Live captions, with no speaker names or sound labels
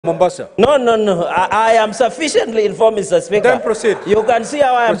Mombasa. No. I am sufficiently informed, Mr. Speaker. Then proceed. You can see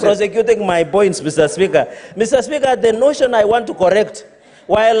how I am prosecuting my points, Mr. Speaker. Mr. Speaker, the notion I want to correct,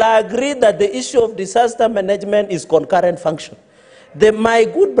 while I agree that the issue of disaster management is concurrent function, my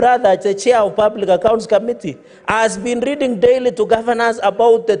good brother, the chair of Public Accounts Committee, has been reading daily to governors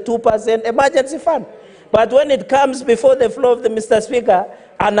about the 2% emergency fund. But when it comes before the floor of the Mr. Speaker,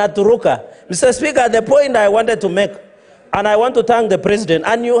 Anaturuka, Mr. Speaker, the point I wanted to make, and I want to thank the President,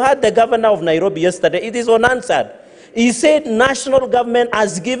 and you heard the governor of Nairobi yesterday, it is unanswered. He said national government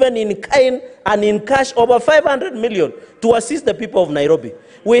has given in kind and in cash over 500 million to assist the people of Nairobi.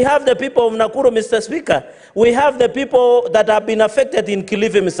 We have the people of Nakuru, Mr. Speaker. We have the people that have been affected in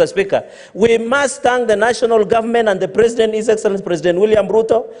Kilifi, Mr. Speaker. We must thank the national government and the President, His Excellency President William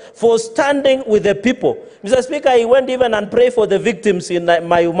Ruto, for standing with the people. Mr. Speaker, he went even and prayed for the victims in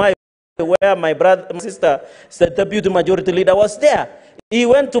Mayumai, where my brother, my sister, the deputy majority leader, was there. He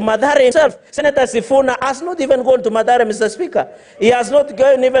went to Mathare himself. Senator Sifuna has not even gone to Mathare, Mr. Speaker. He has not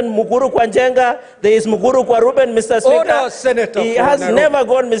gone even Muguru kwa Njenga. There is Muguru kwa Ruben, Mr. Speaker. Order, Senator. He has never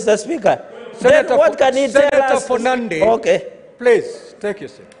gone, Mr. Speaker. Senator, then what can he tell us? Senator Fernandi, okay. Please, take your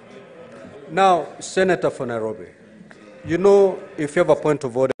seat. Now, Senator for Nairobi, you know, if you have a point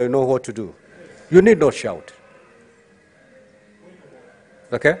of order, you know what to do. You need not shout.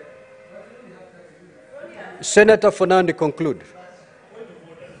 Okay? Senator Fernandi, conclude.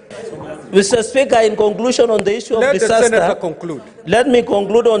 Mr. Speaker, in conclusion on the issue of disaster, let the Senator conclude. Let me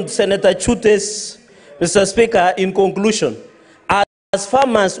conclude on Senator Chute's, Mr. Speaker, in conclusion. As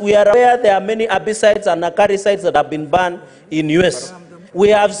farmers, we are aware there are many herbicides and acaricides that have been banned in US. We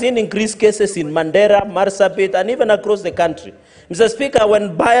have seen increased cases in Mandera, Marsabit, and even across the country. Mr. Speaker,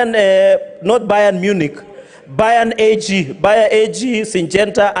 when not Bayern Munich, Bayern AG,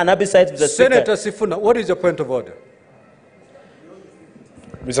 Syngenta, and herbicides, Mr. Senator Sifuna, what is your point of order?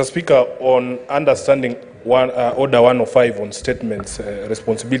 Mr. Speaker, on understanding Order 105 on statements,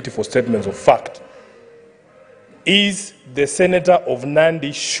 responsibility for statements of fact, is the Senator of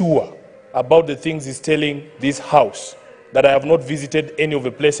Nandi sure about the things he's telling this House, that I have not visited any of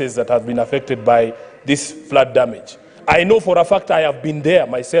the places that have been affected by this flood damage? I know for a fact I have been there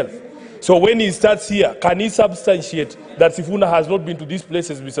myself. So when he starts here, can he substantiate that Sifuna has not been to these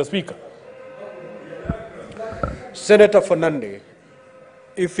places, Mr. Speaker? Senator Fernandi,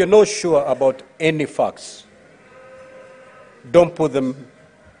 if you're not sure about any facts, don't put them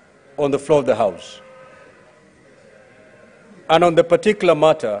on the floor of the House. And on the particular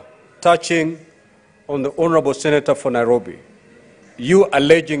matter touching on the Honorable Senator for Nairobi, you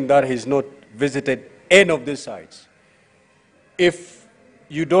alleging that he's not visited any of these sites. If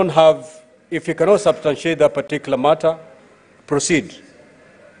you cannot substantiate that particular matter, proceed.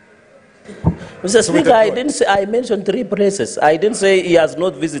 Mr. Speaker, I didn't say, I mentioned 3 places. I didn't say he has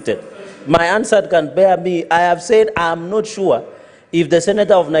not visited. My answer can bear me. I have said I'm not sure if the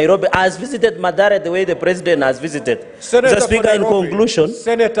Senator of Nairobi has visited Mathare the way the President has visited. Senator Mr. Speaker, in conclusion,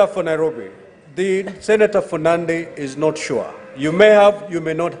 Senator for Nairobi, the Senator Fernandi is not sure. You may have, you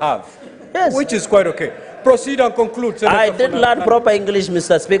may not have. Yes. Which is quite okay. Proceed and conclude, Senator I did learn proper English,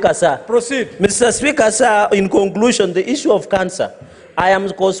 Mr. Speaker, sir. Proceed. Mr. Speaker, sir, in conclusion, the issue of cancer. I am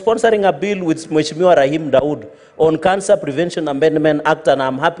co-sponsoring a bill with Mheshimiwa Rahim Daud on Cancer Prevention Amendment Act, and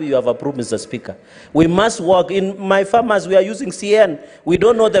I'm happy you have approved, Mr. Speaker. We must work. In my farmers, we are using CN. We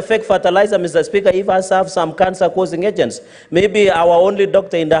don't know the fake fertilizer, Mr. Speaker, if us have some cancer-causing agents. Maybe our only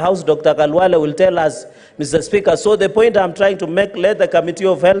doctor in the House, Dr. Kalwale, will tell us, Mr. Speaker. So the point I'm trying to make, let the Committee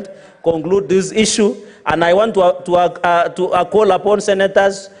of Health conclude this issue, and I want to call upon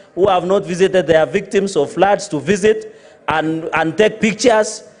senators who have not visited their victims of floods to visit and take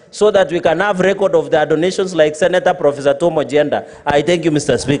pictures so that we can have record of their donations, like Senator Professor Tomo Jenda. I thank you,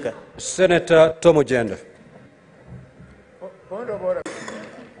 Mr. Speaker. Senator Tomo Jenda. Point of order.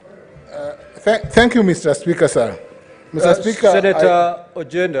 Thank you, Mr. Speaker, sir. Mr. Speaker, Senator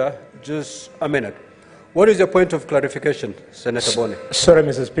Ojenda, just a minute. What is your point of clarification, Senator Boni? Sorry,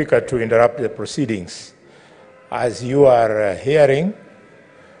 Mr. Speaker, to interrupt the proceedings. As you are hearing,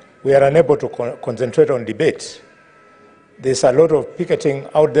 we are unable to concentrate on debate. There's a lot of picketing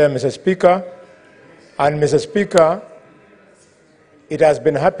out there, Mr. Speaker. And, Mr. Speaker, it has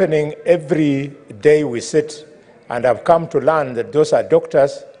been happening every day we sit, and I've come to learn that those are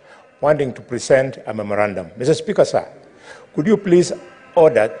doctors wanting to present a memorandum. Mr. Speaker, sir, could you please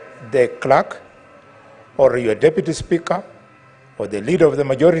order the clerk or your deputy speaker or the leader of the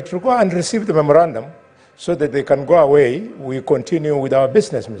majority to go and receive the memorandum so that they can go away? We continue with our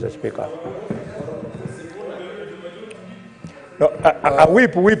business, Mr. Speaker. No, a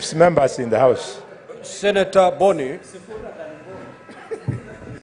whip whips members in the House. Senator Boni,